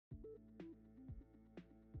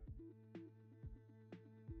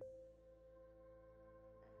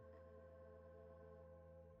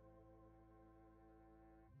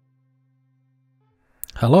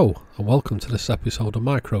Hello and welcome to this episode of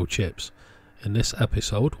Microchips. In this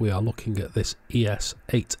episode we are looking at this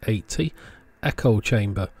ES880 Echo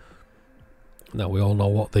Chamber. Now we all know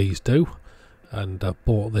what these do, and I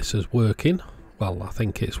bought this as working. Well, I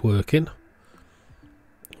think it's working,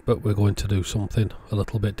 but we're going to do something a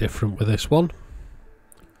little bit different with this one.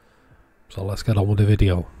 So let's get on with the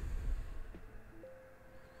video.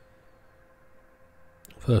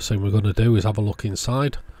 First thing we're going to do is have a look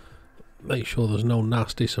inside. Make sure there's no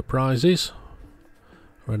nasty surprises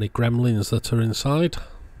or any gremlins that are inside.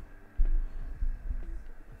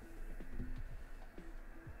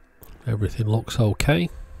 Everything looks okay.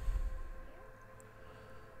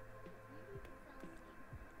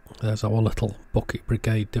 There's our little Bucket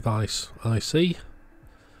Brigade device IC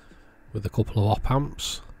with a couple of op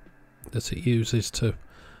amps that it uses to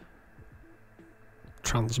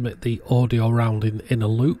transmit the audio around in a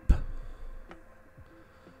loop.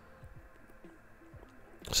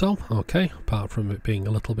 So, okay, apart from it being a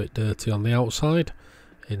little bit dirty on the outside,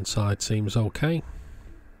 inside seems okay.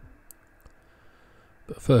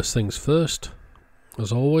 But first things first,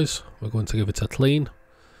 as always, we're going to give it a clean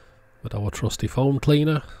with our trusty foam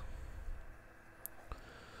cleaner.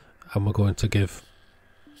 And we're going to give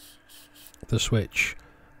the switch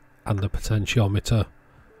and the potentiometer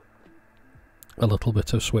a little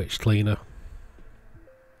bit of switch cleaner.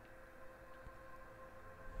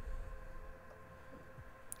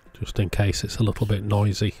 Just in case it's a little bit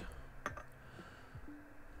noisy.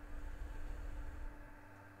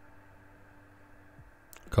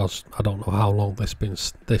 Because I don't know how long this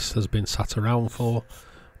has been sat around for.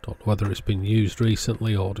 Don't know whether it's been used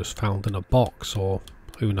recently or just found in a box, or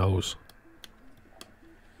who knows.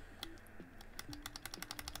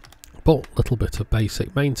 But a little bit of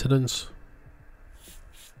basic maintenance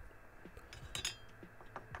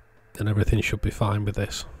and everything should be fine with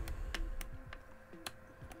this.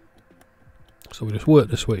 So we just work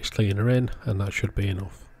the switch cleaner in and that should be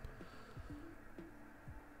enough.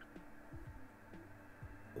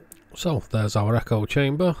 So there's our echo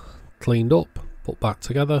chamber, cleaned up, put back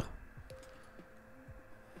together.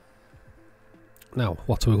 Now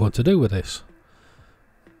what are we going to do with this?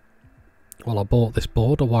 Well, I bought this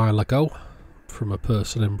board a while ago from a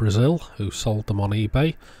person in Brazil who sold them on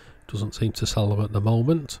eBay. Doesn't seem to sell them at the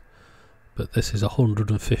moment, but this is a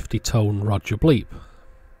 150 tone Roger Bleep.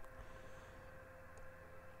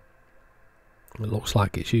 It looks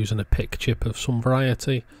like it's using a pick chip of some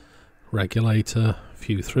variety, regulator, a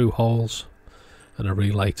few through holes, and a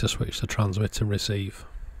relay to switch the transmit and receive.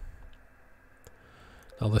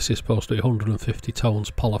 Now this is supposed to be 150 tones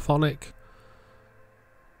polyphonic,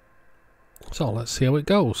 so let's see how it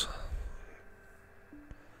goes.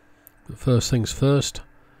 But first things first,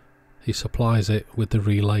 he supplies it with the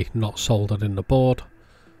relay not soldered in the board,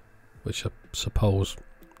 which I suppose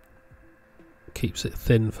keeps it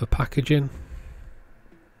thin for packaging.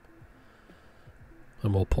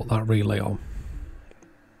 And we'll put that relay on.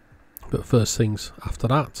 But first things after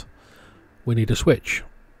that, we need a switch.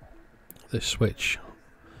 This switch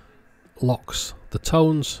locks the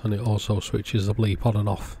tones and it also switches the bleep on and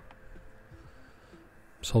off.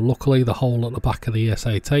 So luckily the hole at the back of the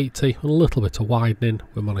ES880, and a little bit of widening,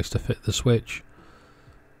 we managed to fit the switch.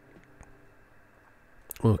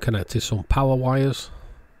 We've connected some power wires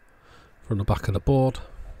from the back of the board.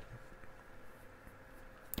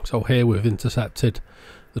 So here we've intercepted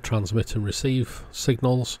the transmit and receive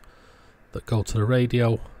signals that go to the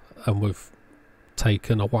radio, and we've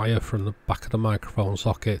taken a wire from the back of the microphone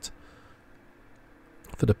socket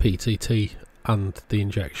for the PTT and the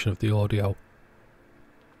injection of the audio.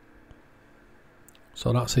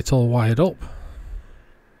 So that's it all wired up.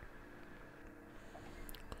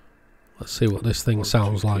 Let's see what this thing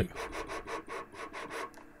sounds like.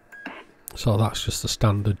 So that's just a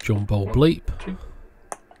standard jumbo bleep.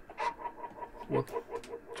 1,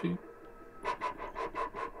 2.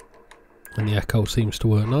 And the echo seems to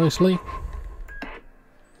work nicely.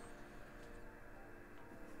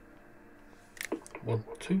 1,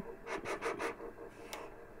 2.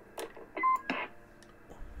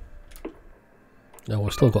 Now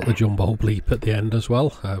we've still got the jumbo bleep at the end as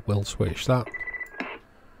well. We'll switch that.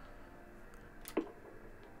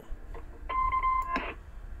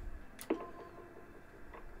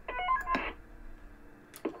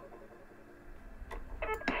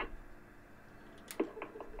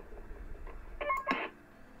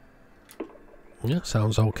 Yeah,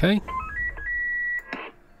 sounds okay.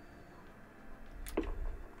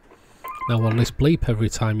 Now on this bleep, every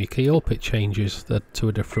time you key up it changes to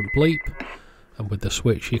a different bleep, and with the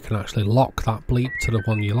switch you can actually lock that bleep to the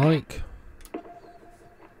one you like,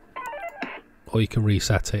 or you can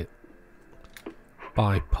reset it.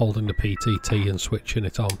 by holding the PTT and switching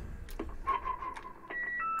it on.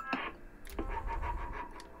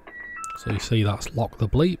 So you see that's lock the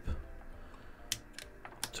bleep.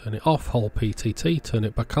 Turn it off, hold PTT, turn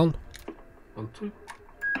it back on. 1, 2. It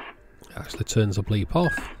actually turns the bleep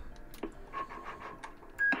off.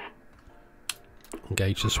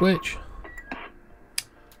 Engage the switch.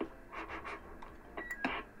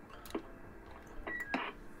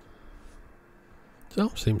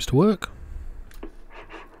 So, seems to work.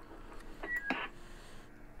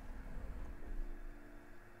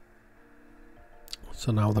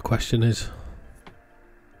 So now the question is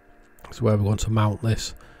where we want to mount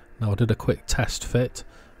this. Now I did a quick test fit,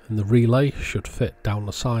 and the relay should fit down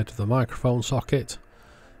the side of the microphone socket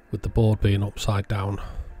with the board being upside down.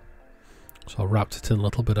 So I wrapped it in a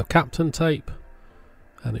little bit of Captain tape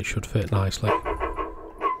and it should fit nicely.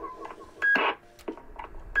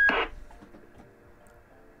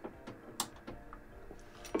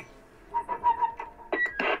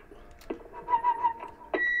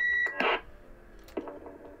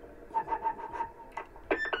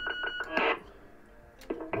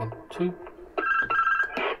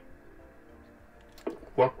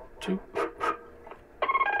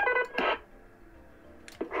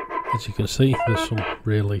 As you can see, there's some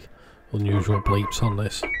really unusual bleeps on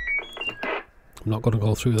this. I'm not going to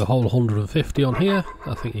go through the whole 150 on here.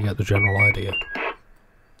 I think you get the general idea.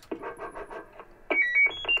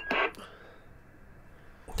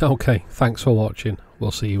 Okay, thanks for watching. We'll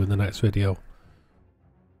see you in the next video.